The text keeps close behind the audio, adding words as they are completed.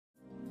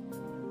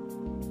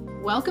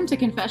Welcome to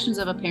Confessions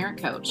of a Parent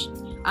Coach.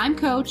 I'm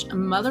Coach, a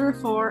mother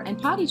of four,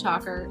 and potty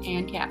talker,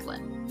 Ann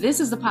Kaplan. This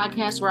is the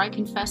podcast where I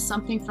confess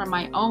something from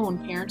my own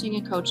parenting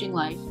and coaching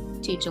life,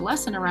 teach a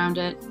lesson around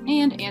it,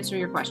 and answer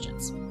your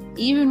questions.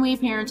 Even we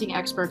parenting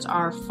experts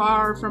are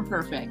far from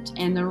perfect,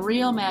 and the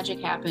real magic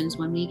happens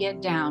when we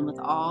get down with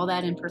all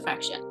that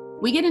imperfection.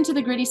 We get into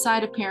the gritty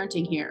side of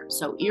parenting here,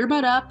 so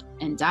earbud up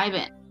and dive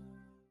in.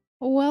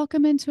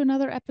 Welcome into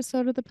another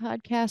episode of the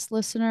podcast,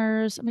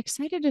 listeners. I'm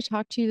excited to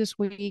talk to you this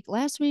week.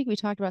 Last week, we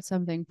talked about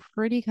something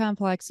pretty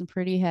complex and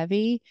pretty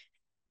heavy.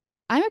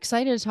 I'm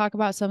excited to talk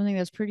about something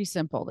that's pretty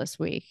simple this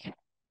week.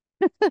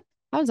 How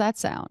does that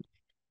sound?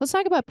 Let's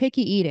talk about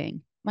picky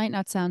eating. Might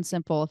not sound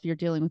simple if you're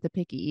dealing with a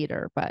picky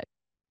eater, but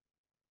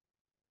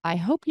I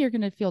hope you're going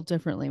to feel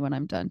differently when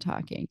I'm done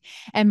talking.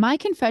 And my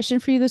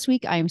confession for you this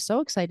week, I am so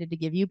excited to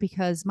give you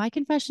because my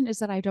confession is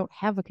that I don't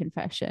have a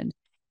confession.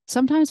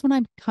 Sometimes when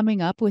I'm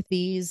coming up with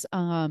these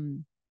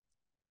podcast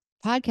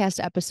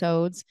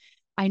episodes,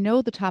 I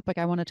know the topic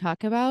I want to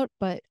talk about,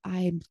 but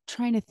I'm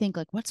trying to think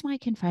like, what's my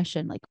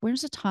confession? Like,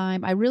 where's a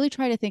time? I really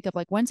try to think of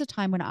like, when's a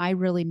time when I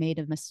really made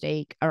a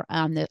mistake or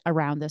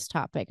around this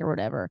topic or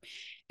whatever.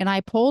 And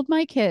I polled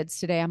my kids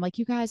today. I'm like,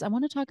 you guys, I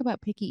want to talk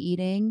about picky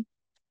eating,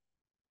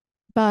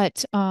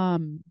 but I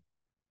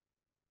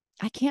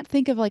can't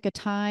think of like a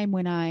time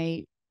when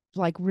I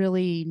like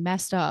really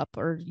messed up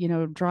or,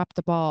 dropped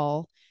the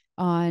ball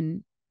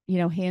on,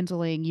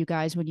 handling you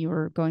guys when you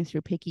were going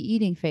through picky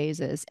eating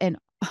phases. And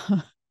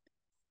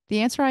the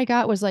answer I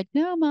got was like,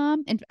 no,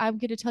 mom. And I'm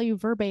going to tell you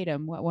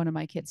verbatim what one of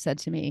my kids said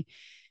to me.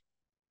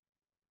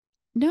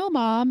 No,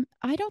 mom,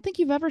 I don't think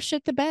you've ever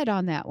shit the bed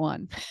on that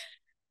one.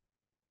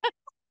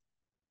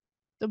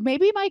 So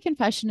maybe my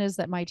confession is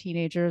that my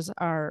teenagers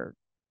are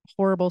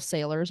horrible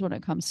sailors when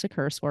it comes to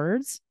curse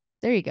words.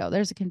 There you go.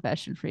 There's a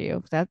confession for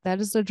you. That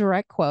is a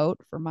direct quote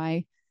from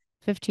my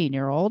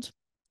 15-year-old.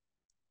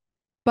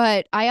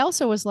 But I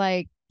also was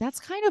like, that's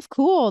kind of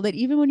cool that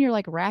even when you're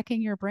like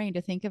racking your brain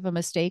to think of a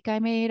mistake I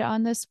made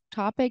on this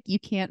topic, you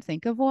can't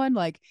think of one.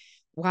 Like,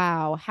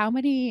 wow, how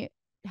many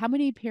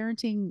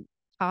parenting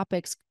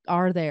topics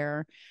are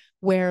there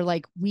where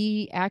like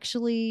we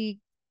actually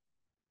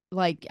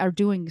like are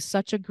doing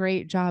such a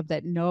great job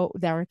that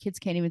our kids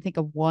can't even think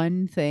of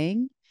one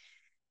thing.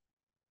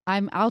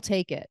 I'll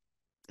take it.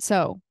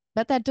 So,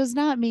 but that does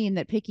not mean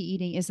that picky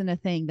eating isn't a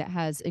thing that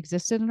has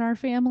existed in our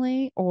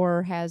family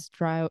or has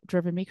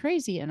driven me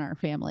crazy in our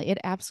family. It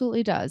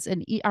absolutely does.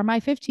 And my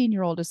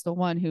 15-year-old is the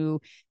one who,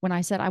 when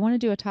I said I want to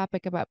do a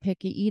topic about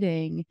picky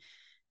eating,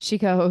 she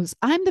goes,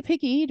 I'm the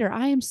picky eater.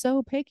 I am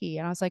so picky.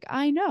 And I was like,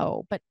 I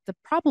know, but the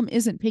problem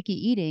isn't picky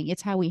eating.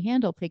 It's how we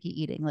handle picky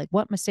eating. Like,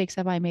 what mistakes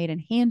have I made in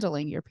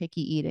handling your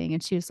picky eating?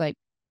 And she was like,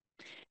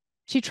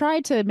 she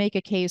tried to make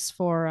a case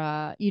for,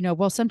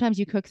 well, sometimes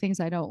you cook things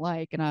I don't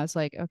like. And I was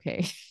like,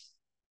 okay,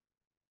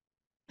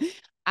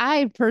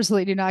 I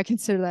personally do not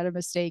consider that a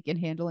mistake in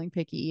handling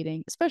picky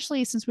eating,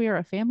 especially since we are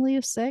a family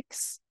of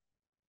six.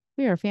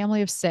 We are a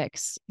family of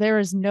six. There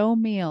is no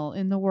meal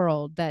in the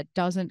world that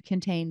doesn't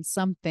contain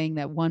something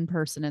that one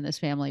person in this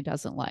family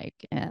doesn't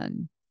like.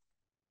 And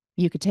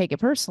you could take it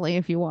personally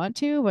if you want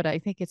to, but I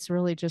think it's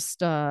really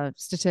just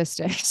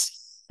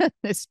statistics at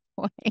this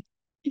point.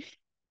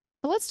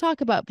 But let's talk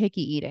about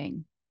picky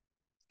eating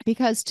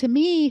because to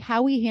me,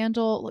 how we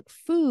handle like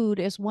food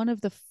is one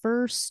of the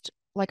first,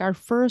 like our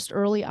first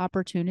early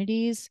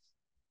opportunities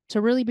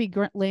to really be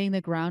laying the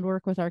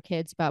groundwork with our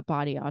kids about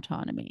body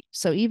autonomy.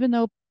 So even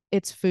though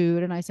it's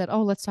food, and I said,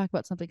 oh, let's talk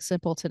about something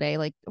simple today,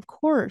 like, of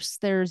course,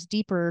 there's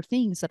deeper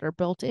things that are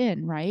built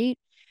in, right?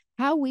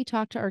 How we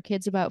talk to our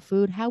kids about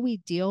food, how we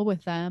deal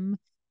with them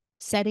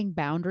setting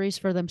boundaries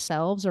for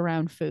themselves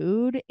around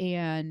food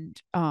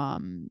and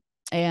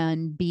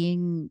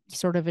being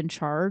sort of in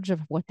charge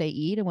of what they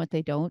eat and what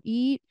they don't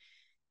eat.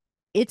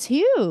 It's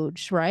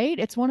huge, right?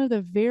 It's one of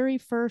the very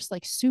first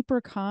like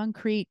super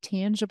concrete,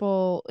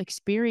 tangible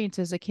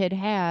experiences a kid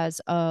has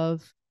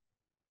of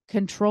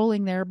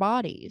controlling their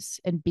bodies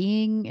and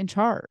being in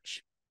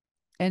charge.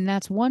 And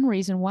that's one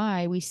reason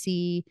why we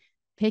see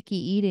picky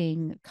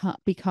eating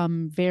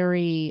become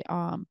very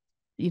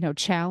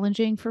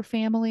challenging for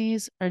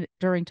families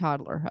during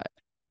toddlerhood.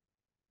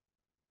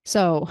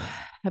 So,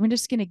 I'm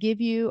just going to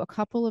give you a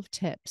couple of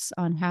tips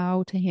on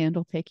how to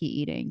handle picky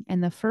eating.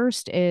 And the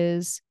first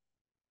is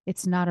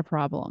it's not a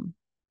problem.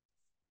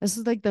 This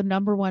is like the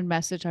number one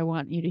message I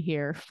want you to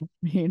hear.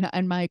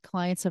 And my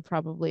clients have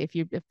probably,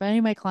 if any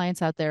of my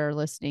clients out there are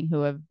listening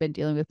who have been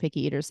dealing with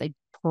picky eaters, I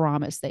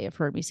promise they have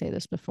heard me say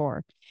this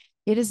before.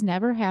 It has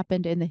never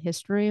happened in the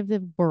history of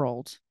the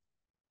world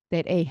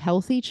that a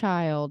healthy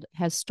child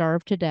has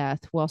starved to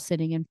death while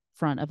sitting in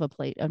front of a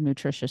plate of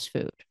nutritious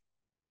food.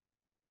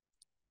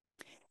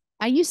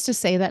 I used to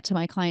say that to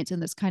my clients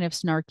in this kind of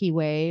snarky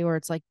way where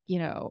it's like,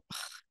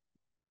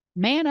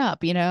 man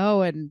up,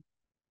 and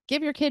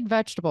give your kid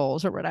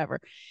vegetables or whatever.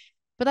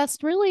 But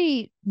that's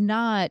really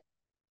not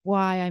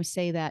why I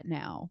say that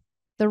now.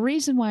 The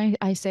reason why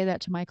I say that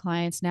to my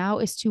clients now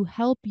is to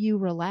help you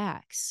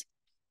relax,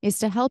 is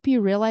to help you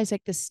realize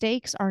like the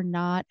stakes are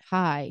not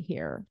high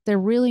here. They're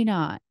really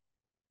not.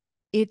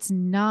 It's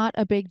not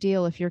a big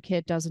deal if your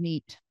kid doesn't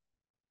eat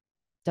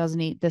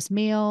this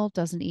meal,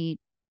 doesn't eat.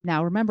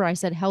 Now, remember, I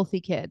said healthy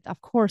kid. Of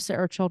course,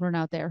 there are children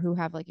out there who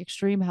have like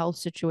extreme health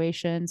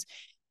situations,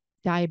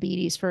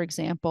 diabetes, for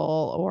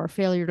example, or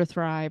failure to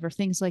thrive, or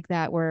things like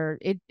that, where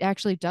it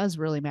actually does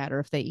really matter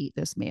if they eat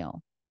this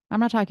meal. I'm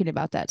not talking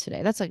about that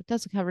today. That's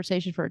a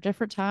conversation for a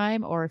different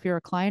time. Or if you're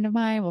a client of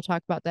mine, we'll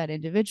talk about that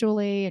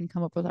individually and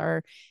come up with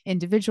our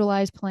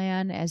individualized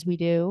plan as we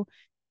do.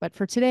 But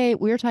for today,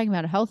 we're talking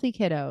about healthy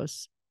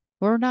kiddos.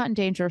 We're not in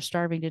danger of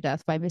starving to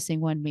death by missing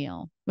one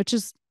meal, which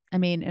is, I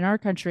mean, in our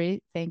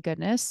country, thank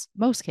goodness,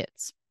 most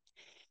kids.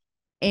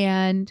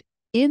 And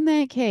in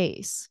that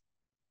case,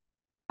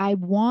 I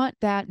want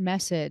that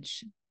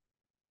message.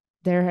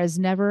 There has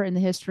never in the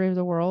history of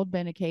the world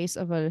been a case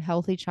of a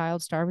healthy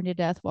child starving to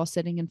death while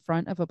sitting in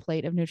front of a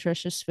plate of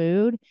nutritious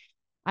food.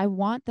 I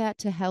want that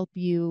to help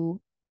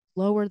you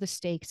lower the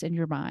stakes in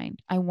your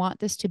mind. I want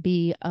this to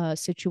be a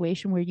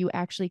situation where you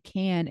actually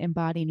can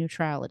embody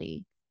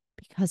neutrality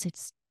because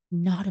it's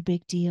not a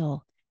big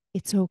deal.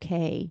 It's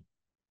okay.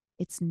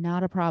 It's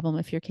not a problem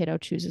if your kiddo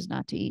chooses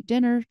not to eat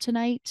dinner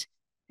tonight.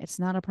 It's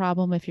not a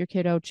problem if your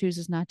kiddo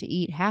chooses not to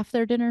eat half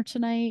their dinner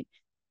tonight.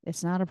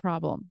 It's not a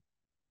problem.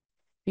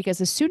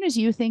 Because as soon as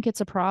you think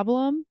it's a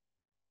problem,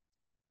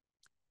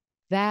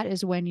 that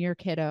is when your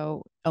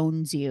kiddo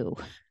owns you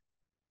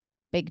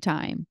big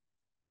time.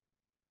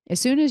 As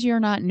soon as you're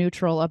not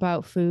neutral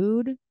about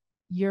food,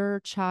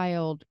 your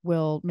child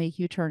will make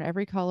you turn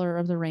every color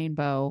of the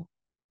rainbow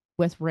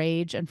with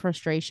rage and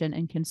frustration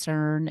and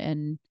concern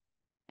and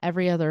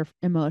every other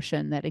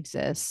emotion that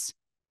exists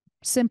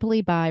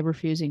simply by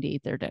refusing to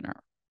eat their dinner.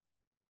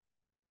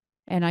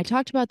 And I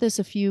talked about this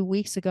a few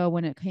weeks ago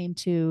when it came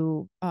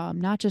to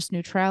not just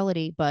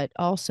neutrality, but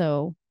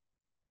also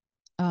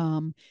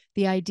um,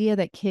 the idea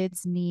that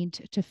kids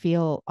need to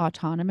feel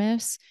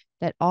autonomous,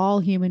 that all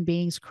human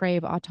beings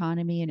crave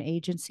autonomy and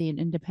agency and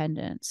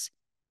independence.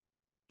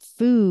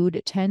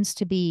 Food tends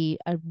to be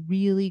a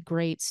really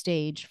great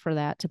stage for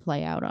that to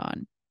play out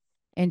on.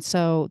 And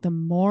so the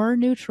more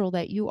neutral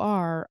that you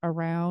are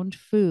around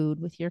food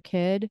with your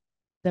kid,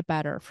 the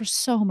better for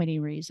so many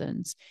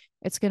reasons.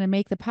 It's going to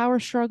make the power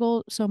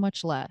struggle so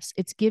much less.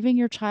 It's giving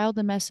your child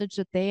the message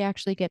that they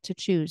actually get to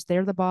choose.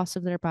 They're the boss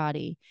of their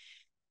body.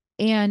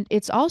 And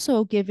it's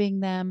also giving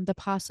them the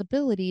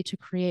possibility to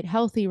create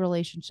healthy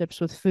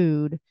relationships with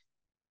food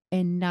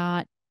and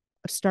not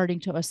starting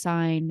to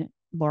assign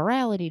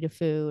morality to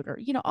food or,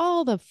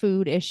 all the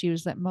food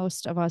issues that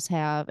most of us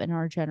have in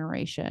our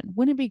generation.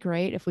 Wouldn't it be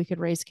great if we could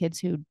raise kids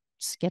who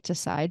get to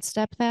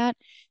sidestep that?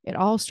 It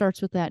all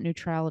starts with that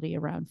neutrality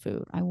around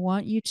food. I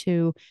want you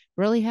to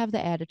really have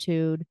the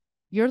attitude,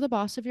 you're the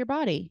boss of your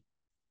body.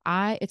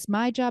 It's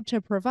my job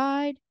to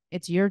provide.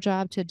 It's your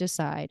job to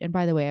decide. And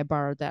by the way, I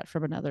borrowed that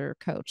from another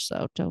coach,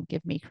 so don't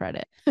give me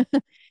credit.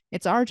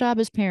 It's our job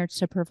as parents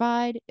to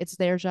provide. It's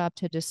their job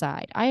to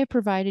decide. I have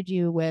provided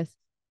you with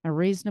a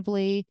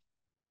reasonably,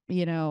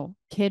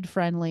 kid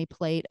friendly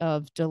plate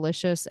of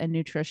delicious and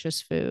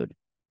nutritious food.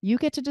 You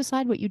get to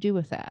decide what you do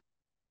with that.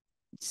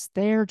 It's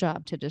their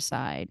job to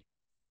decide.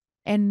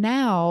 And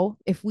now,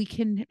 if we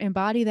can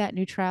embody that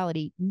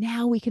neutrality,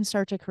 now we can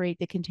start to create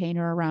the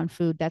container around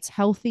food that's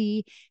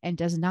healthy and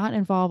does not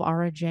involve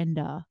our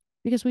agenda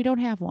because we don't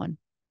have one,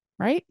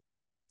 right?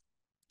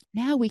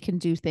 Now we can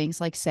do things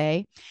like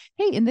say,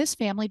 hey, in this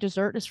family,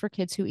 dessert is for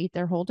kids who eat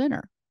their whole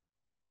dinner.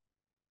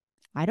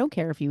 I don't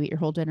care if you eat your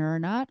whole dinner or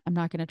not. I'm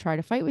not going to try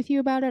to fight with you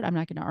about it. I'm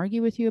not going to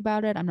argue with you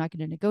about it. I'm not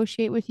going to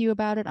negotiate with you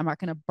about it. I'm not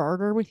going to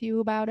barter with you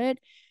about it.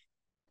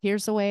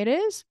 Here's the way it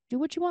is. Do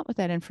what you want with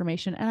that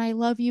information. And I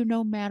love you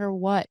no matter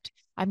what.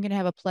 I'm going to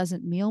have a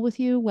pleasant meal with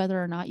you,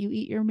 whether or not you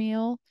eat your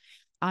meal.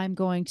 I'm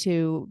going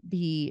to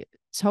be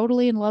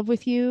totally in love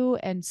with you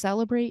and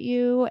celebrate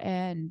you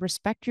and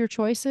respect your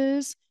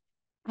choices.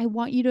 I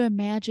want you to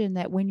imagine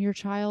that when your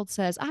child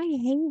says, I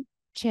hate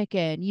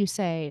chicken, you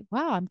say,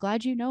 wow, I'm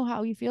glad you know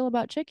how you feel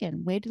about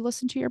chicken. Way to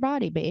listen to your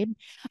body, babe.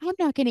 I'm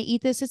not going to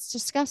eat this. It's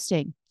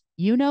disgusting.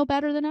 You know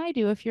better than I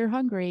do if you're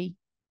hungry.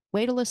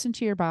 Way to listen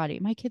to your body.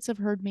 My kids have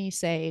heard me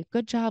say,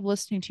 good job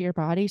listening to your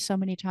body so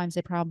many times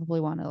they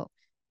probably want to,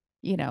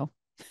 you know,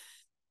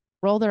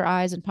 roll their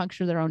eyes and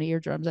puncture their own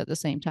eardrums at the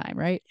same time,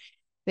 right?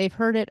 They've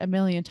heard it a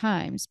million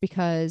times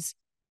because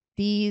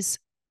these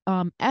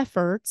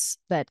efforts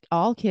that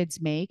all kids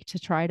make to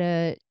try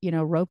to,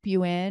 rope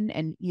you in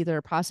and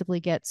either possibly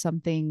get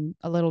something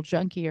a little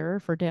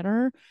junkier for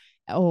dinner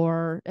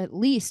or at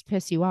least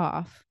piss you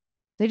off,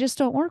 they just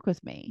don't work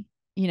with me,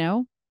 you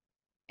know?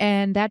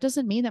 And that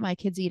doesn't mean that my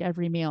kids eat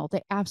every meal.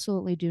 They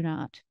absolutely do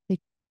not. They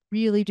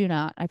really do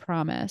not, I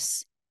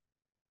promise.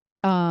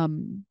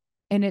 Um,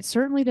 and it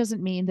certainly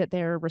doesn't mean that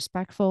they're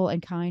respectful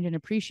and kind and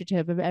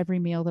appreciative of every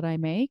meal that I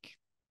make.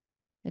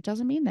 It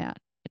doesn't mean that.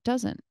 It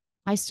doesn't.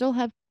 I still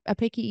have a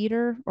picky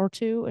eater or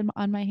two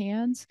on my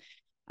hands.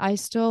 I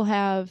still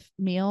have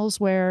meals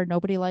where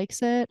nobody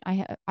likes it.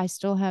 I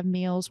still have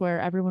meals where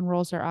everyone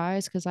rolls their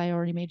eyes because I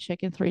already made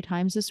chicken 3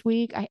 times this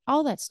week.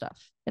 All that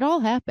stuff. It all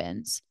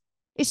happens.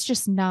 It's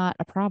just not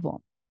a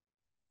problem.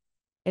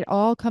 It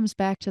all comes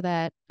back to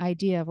that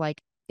idea of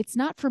like, it's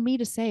not for me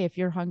to say if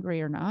you're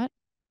hungry or not.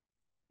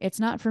 It's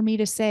not for me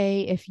to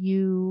say if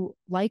you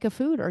like a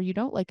food or you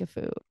don't like a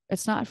food.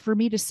 It's not for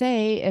me to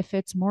say if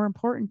it's more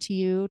important to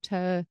you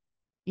to,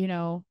 you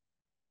know,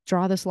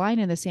 draw this line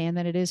in the sand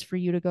than it is for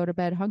you to go to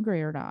bed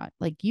hungry or not.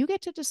 Like you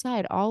get to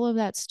decide all of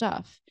that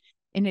stuff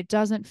and it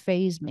doesn't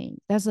phase me.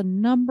 That's the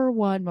number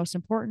one most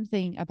important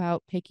thing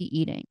about picky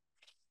eating.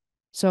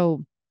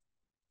 So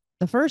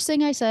the first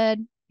thing I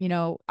said,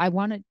 I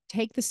want to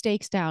take the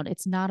stakes down.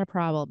 It's not a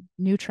problem.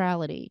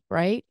 Neutrality,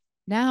 right?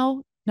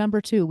 Now, number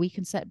two, we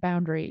can set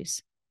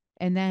boundaries.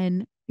 And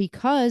then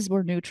because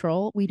we're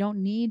neutral, we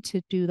don't need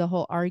to do the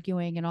whole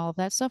arguing and all of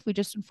that stuff. We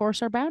just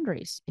enforce our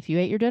boundaries. If you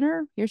ate your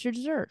dinner, here's your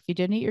dessert. If you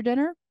didn't eat your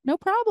dinner, no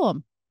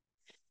problem.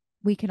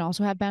 We can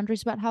also have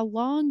boundaries about how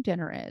long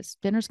dinner is.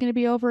 Dinner's going to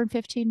be over in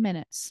 15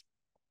 minutes.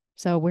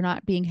 So we're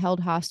not being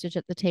held hostage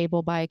at the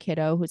table by a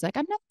kiddo who's like,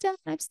 I'm not done,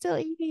 I'm still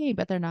eating,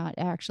 but they're not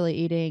actually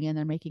eating and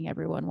they're making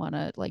everyone want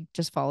to like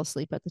just fall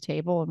asleep at the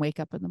table and wake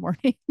up in the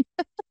morning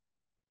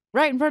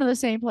right in front of the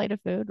same plate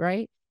of food,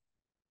 right?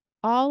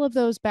 All of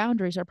those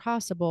boundaries are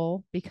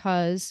possible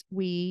because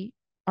we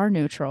are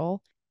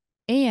neutral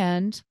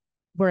and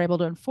we're able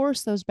to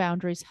enforce those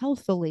boundaries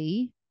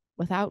healthily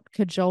without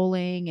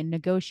cajoling and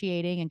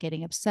negotiating and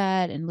getting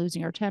upset and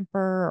losing our temper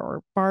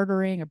or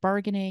bartering or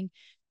bargaining.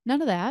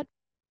 None of that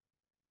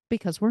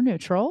because we're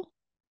neutral.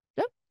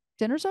 Yep,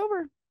 dinner's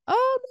over.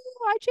 Oh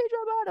no, I changed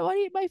my mind. I want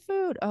to eat my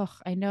food. Oh,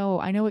 I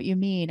know what you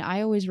mean.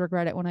 I always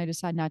regret it when I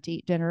decide not to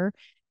eat dinner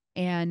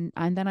and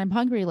then I'm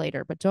hungry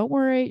later. But don't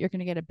worry, you're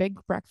gonna get a big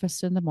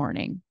breakfast in the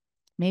morning.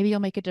 Maybe you'll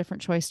make a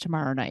different choice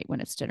tomorrow night when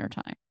it's dinner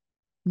time.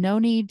 No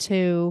need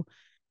to,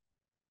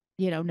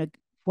 you know,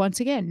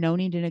 once again, no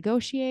need to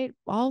negotiate,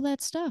 all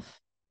that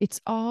stuff.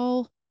 It's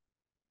all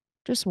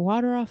just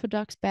water off a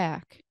duck's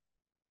back.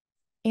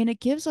 And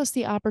it gives us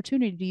the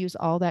opportunity to use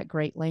all that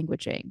great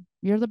languaging.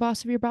 You're the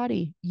boss of your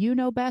body. You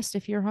know best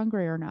if you're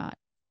hungry or not.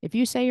 If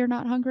you say you're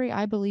not hungry,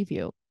 I believe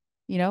you.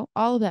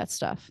 All of that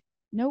stuff.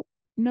 Nope.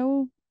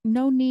 No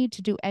need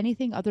to do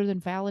anything other than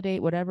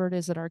validate whatever it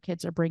is that our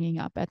kids are bringing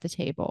up at the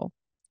table.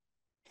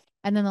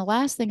 And then the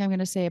last thing I'm going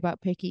to say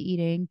about picky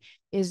eating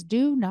is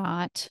do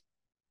not,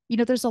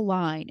 there's a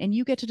line and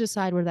you get to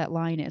decide where that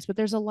line is, but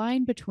there's a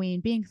line between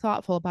being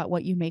thoughtful about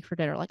what you make for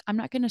dinner. Like, I'm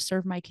not going to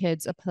serve my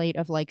kids a plate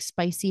of like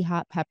spicy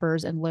hot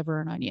peppers and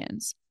liver and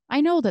onions. I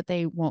know that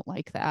they won't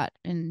like that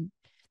and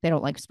they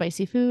don't like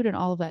spicy food and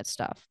all of that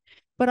stuff.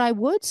 But I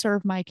would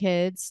serve my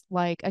kids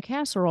like a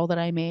casserole that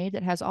I made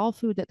that has all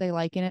food that they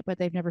like in it, but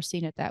they've never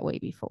seen it that way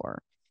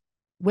before,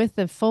 with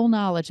the full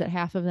knowledge that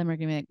half of them are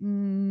going to be like,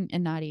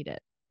 and not eat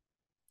it.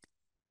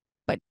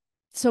 But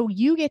so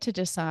you get to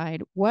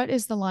decide what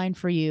is the line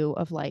for you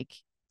of like,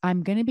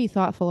 I'm going to be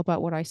thoughtful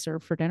about what I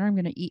serve for dinner. I'm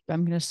going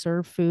to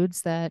serve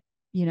foods that,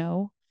 you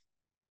know,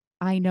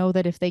 I know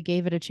that if they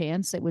gave it a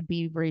chance, it would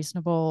be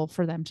reasonable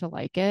for them to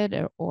like it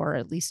or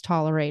at least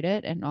tolerate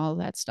it and all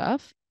that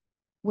stuff.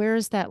 Where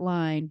is that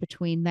line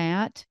between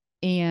that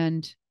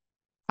and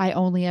I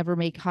only ever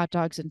make hot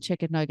dogs and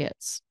chicken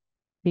nuggets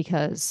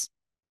because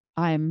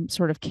I'm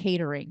sort of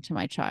catering to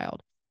my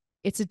child?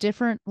 It's a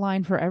different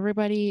line for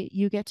everybody.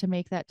 You get to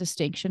make that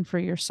distinction for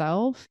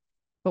yourself.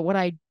 But what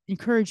I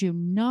encourage you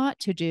not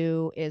to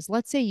do is,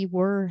 let's say you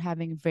were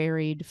having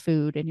varied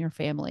food in your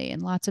family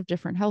and lots of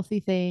different healthy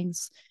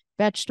things,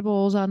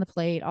 vegetables on the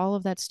plate, all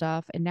of that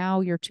stuff. And now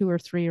your 2 or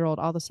 3 year old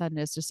all of a sudden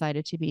has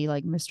decided to be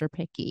like Mr.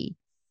 Picky.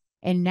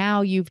 And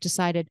now you've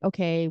decided,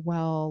 okay,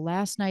 well,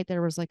 last night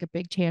there was like a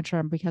big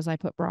tantrum because I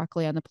put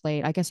broccoli on the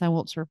plate. I guess I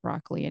won't serve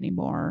broccoli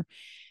anymore,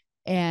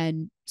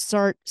 and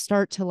start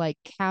to like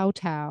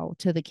kowtow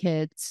to the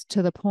kids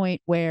to the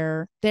point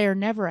where they're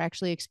never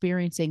actually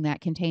experiencing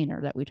that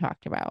container that we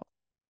talked about,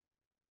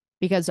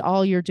 because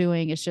all you're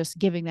doing is just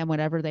giving them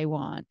whatever they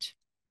want.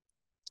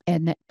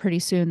 And pretty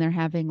soon they're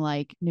having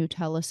like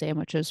Nutella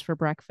sandwiches for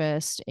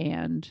breakfast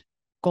and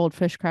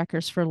goldfish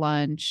crackers for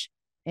lunch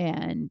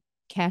and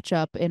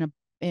ketchup in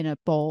a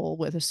bowl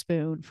with a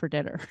spoon for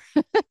dinner.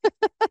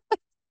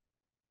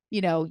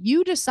 You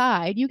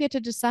get to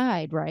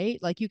decide, right?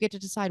 Like you get to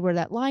decide where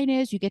that line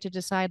is. You get to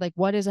decide like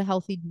what does a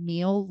healthy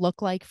meal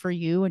look like for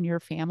you and your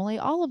family,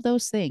 all of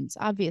those things,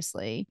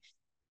 obviously.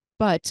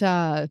 But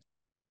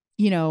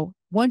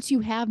once you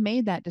have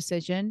made that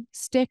decision,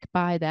 stick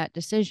by that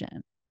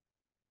decision.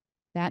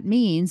 That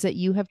means that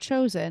you have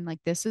chosen, like,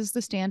 this is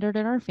the standard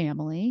in our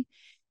family,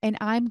 and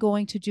I'm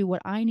going to do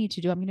what I need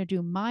to do. I'm going to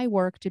do my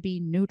work to be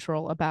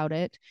neutral about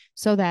it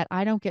so that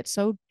I don't get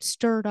so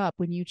stirred up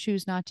when you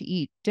choose not to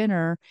eat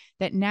dinner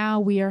that now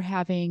we are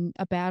having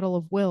a battle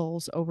of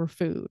wills over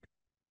food.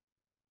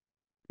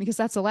 Because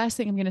that's the last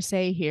thing I'm going to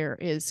say here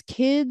is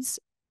kids,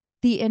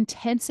 the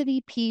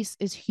intensity piece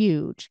is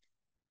huge.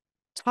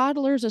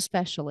 Toddlers,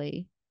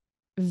 especially,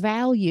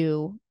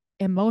 value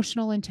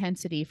emotional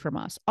intensity from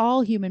us.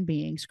 All human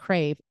beings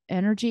crave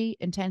energy,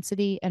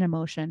 intensity, and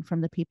emotion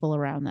from the people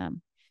around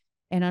them.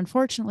 And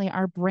unfortunately,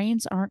 our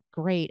brains aren't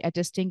great at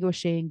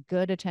distinguishing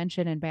good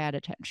attention and bad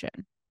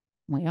attention.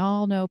 We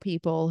all know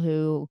people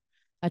who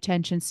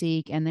attention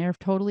seek, and they're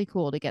totally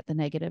cool to get the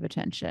negative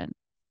attention.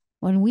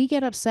 When we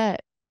get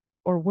upset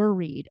or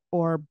worried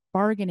or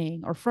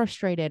bargaining or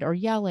frustrated or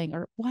yelling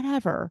or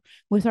whatever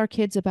with our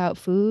kids about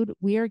food,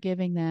 we are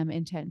giving them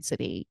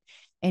intensity.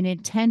 And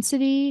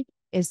intensity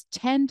is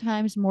 10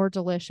 times more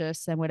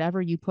delicious than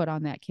whatever you put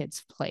on that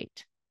kid's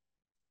plate.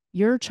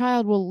 Your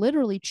child will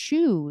literally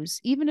choose,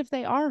 even if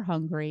they are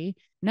hungry,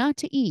 not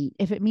to eat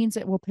if it means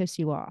it will piss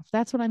you off.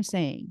 That's what I'm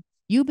saying.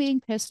 You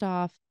being pissed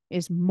off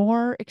is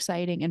more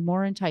exciting and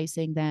more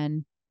enticing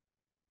than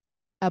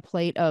a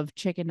plate of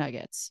chicken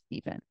nuggets,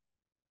 even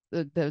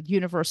the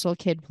universal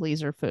kid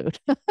pleaser food,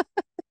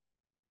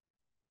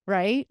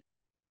 right?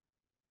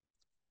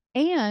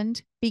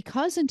 And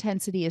because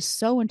intensity is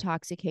so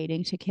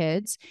intoxicating to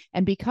kids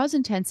and because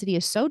intensity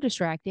is so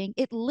distracting,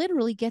 it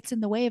literally gets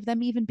in the way of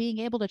them even being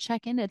able to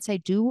check in and say,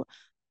 do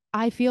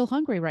I feel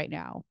hungry right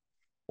now?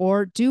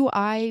 Or do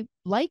I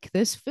like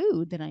this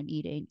food that I'm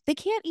eating? They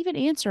can't even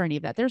answer any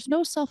of that. There's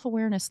no self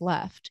awareness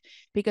left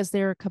because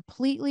they're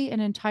completely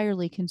and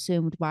entirely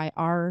consumed by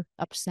our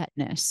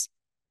upsetness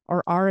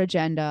or our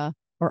agenda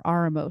or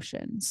our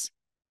emotions.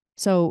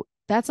 So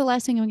that's the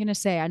last thing I'm going to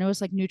say. I know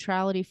it's like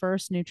neutrality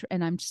first,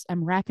 and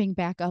I'm wrapping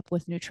back up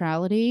with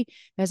neutrality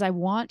as I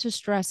want to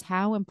stress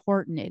how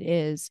important it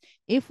is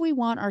if we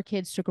want our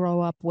kids to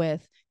grow up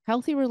with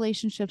healthy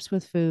relationships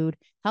with food,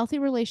 healthy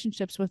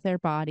relationships with their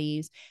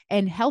bodies,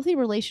 and healthy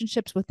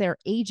relationships with their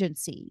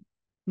agency.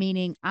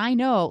 Meaning, I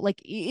know, like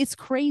it's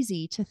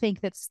crazy to think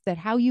that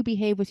how you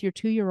behave with your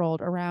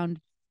 2-year-old around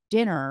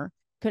dinner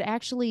could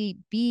actually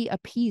be a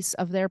piece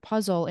of their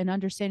puzzle in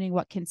understanding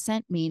what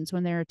consent means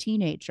when they're a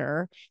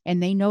teenager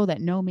and they know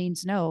that no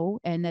means no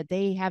and that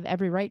they have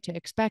every right to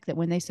expect that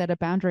when they set a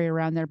boundary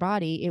around their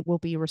body, it will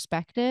be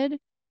respected.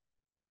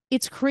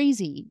 It's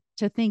crazy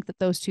to think that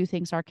those two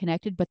things are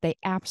connected, but they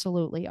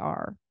absolutely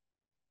are.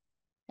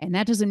 And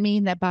that doesn't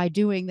mean that by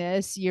doing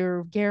this,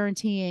 you're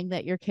guaranteeing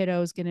that your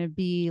kiddo is going to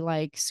be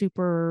like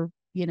super,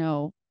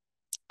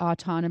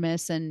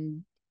 autonomous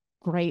and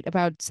great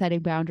about setting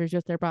boundaries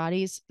with their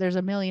bodies. There's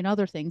a million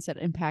other things that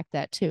impact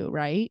that too,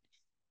 right?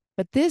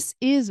 But this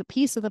is a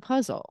piece of the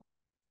puzzle.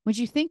 When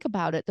you think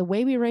about it, the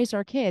way we raise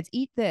our kids,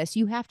 eat this,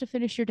 you have to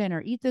finish your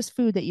dinner, eat this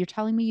food that you're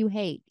telling me you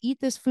hate, eat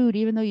this food,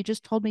 even though you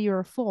just told me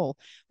you're full.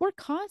 We're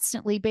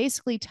constantly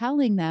basically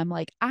telling them,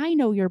 like, I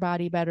know your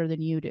body better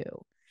than you do.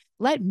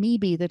 Let me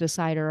be the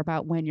decider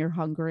about when you're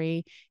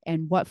hungry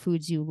and what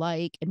foods you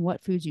like and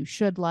what foods you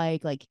should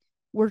like. Like,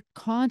 we're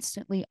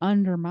constantly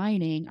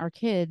undermining our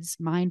kids'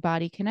 mind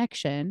body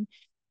connection,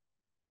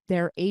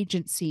 their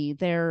agency,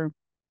 their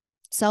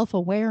self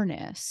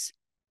awareness.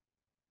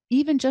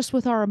 Even just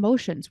with our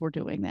emotions, we're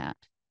doing that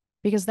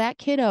because that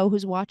kiddo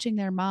who's watching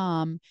their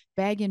mom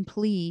beg and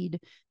plead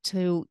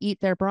to eat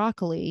their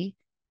broccoli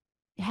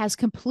has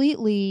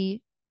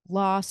completely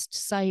lost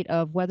sight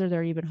of whether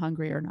they're even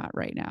hungry or not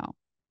right now.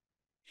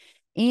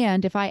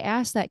 And if I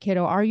ask that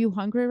kiddo, are you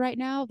hungry right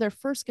now? They're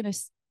first going to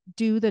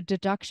do the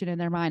deduction in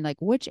their mind,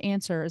 like which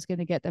answer is going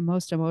to get the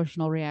most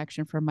emotional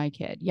reaction from my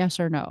kid? Yes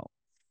or no?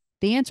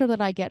 The answer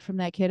that I get from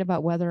that kid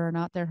about whether or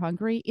not they're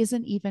hungry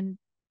isn't even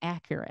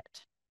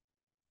accurate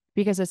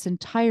because it's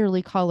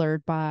entirely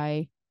colored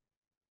by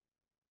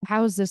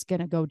how is this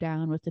going to go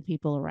down with the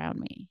people around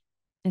me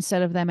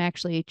instead of them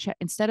actually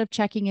instead of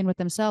checking in with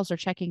themselves or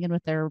checking in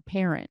with their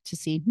parent to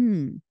see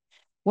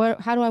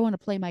how do I want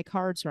to play my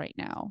cards right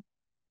now,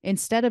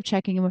 instead of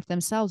checking in with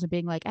themselves and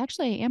being like,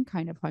 actually I am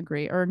kind of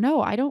hungry, or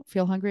no, I don't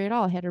feel hungry at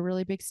all, I had a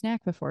really big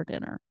snack before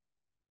dinner,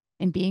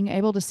 and being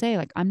able to say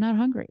like, I'm not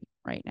hungry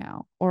right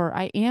now, or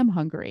I am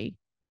hungry,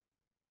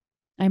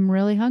 I'm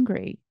really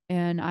hungry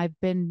and I've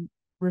been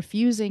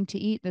refusing to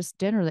eat this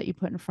dinner that you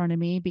put in front of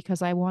me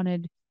because I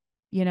wanted,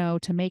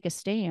 to make a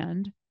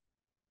stand.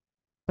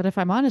 But if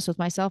I'm honest with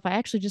myself, I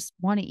actually just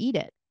want to eat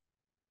it.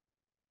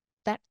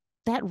 That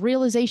that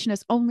realization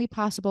is only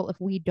possible if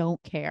we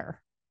don't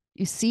care.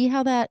 You see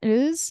how that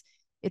is?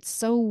 It's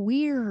so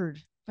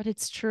weird, but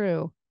it's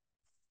true.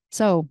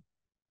 So,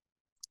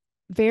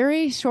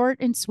 very short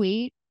and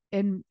sweet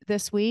in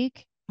this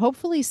week.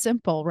 Hopefully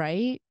simple,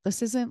 right?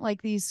 This isn't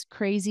like these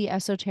crazy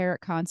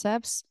esoteric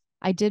concepts.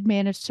 I did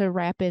manage to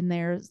wrap in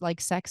there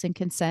like sex and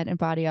consent and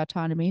body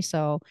autonomy.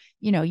 So,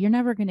 you're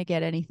never going to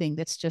get anything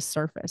that's just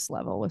surface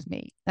level with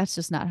me. That's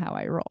just not how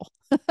I roll.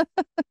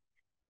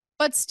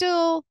 But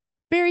still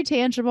very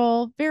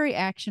tangible, very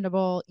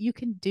actionable. You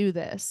can do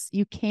this.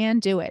 You can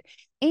do it.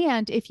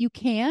 And if you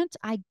can't,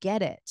 I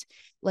get it.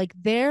 Like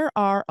there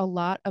are a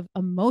lot of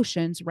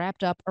emotions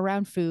wrapped up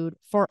around food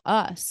for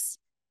us.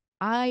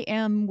 I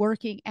am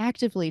working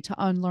actively to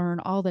unlearn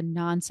all the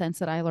nonsense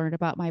that I learned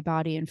about my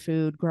body and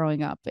food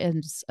growing up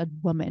as a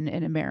woman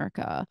in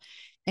America.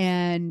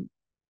 And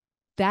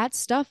that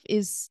stuff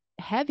is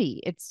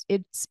heavy. It's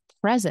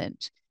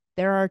present.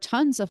 There are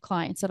tons of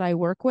clients that I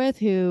work with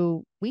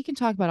who we can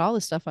talk about all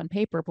this stuff on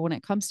paper, but when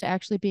it comes to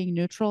actually being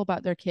neutral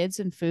about their kids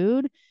and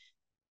food,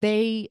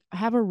 they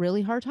have a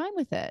really hard time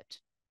with it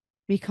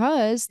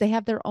because they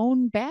have their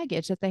own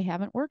baggage that they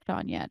haven't worked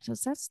on yet. So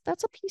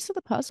that's a piece of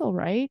the puzzle,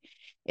 right?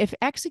 If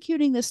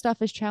executing this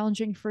stuff is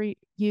challenging for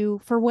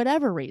you for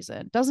whatever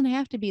reason, doesn't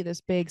have to be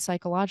this big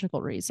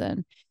psychological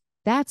reason.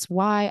 That's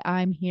why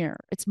I'm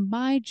here. It's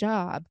my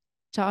job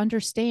to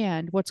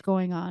understand what's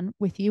going on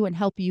with you and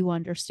help you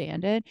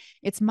understand it.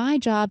 It's my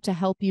job to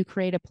help you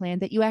create a plan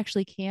that you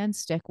actually can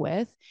stick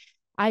with.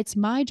 It's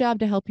my job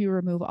to help you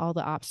remove all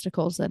the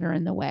obstacles that are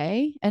in the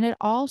way. And it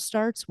all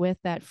starts with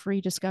that free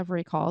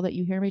discovery call that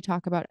you hear me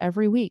talk about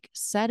every week.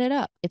 Set it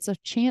up. It's a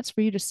chance for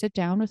you to sit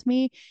down with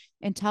me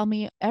and tell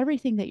me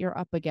everything that you're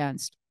up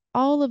against,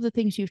 all of the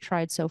things you've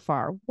tried so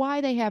far, why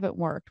they haven't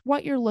worked,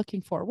 what you're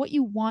looking for, what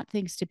you want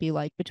things to be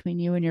like between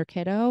you and your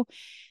kiddo.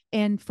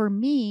 And for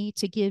me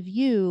to give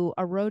you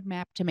a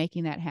roadmap to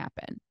making that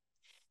happen.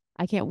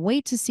 I can't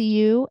wait to see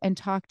you and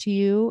talk to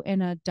you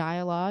in a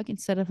dialogue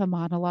instead of a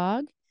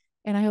monologue.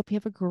 And I hope you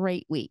have a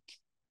great week.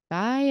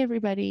 Bye,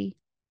 everybody.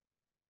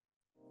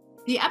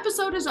 The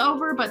episode is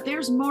over, but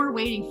there's more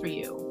waiting for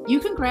you.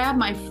 You can grab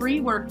my free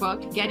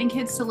workbook, Getting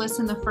Kids to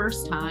Listen the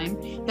First Time,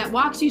 that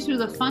walks you through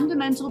the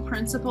fundamental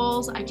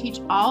principles I teach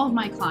all of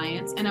my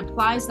clients and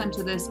applies them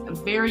to this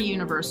very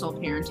universal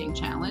parenting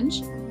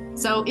challenge.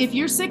 So if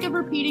you're sick of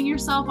repeating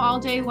yourself all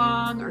day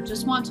long or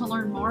just want to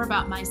learn more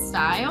about my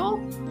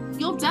style,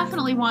 you'll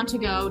definitely want to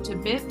go to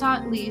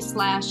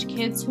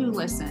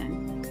bit.ly/kidswholisten.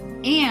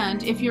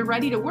 And if you're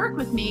ready to work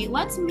with me,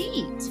 let's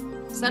meet.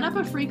 Set up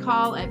a free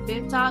call at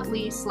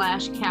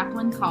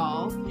bit.ly/Kaplan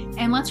call,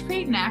 and let's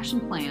create an action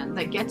plan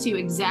that gets you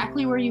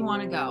exactly where you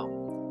want to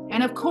go.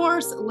 And of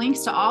course, links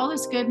to all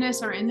this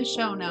goodness are in the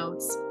show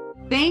notes.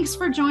 Thanks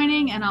for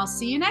joining, and I'll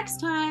see you next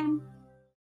time.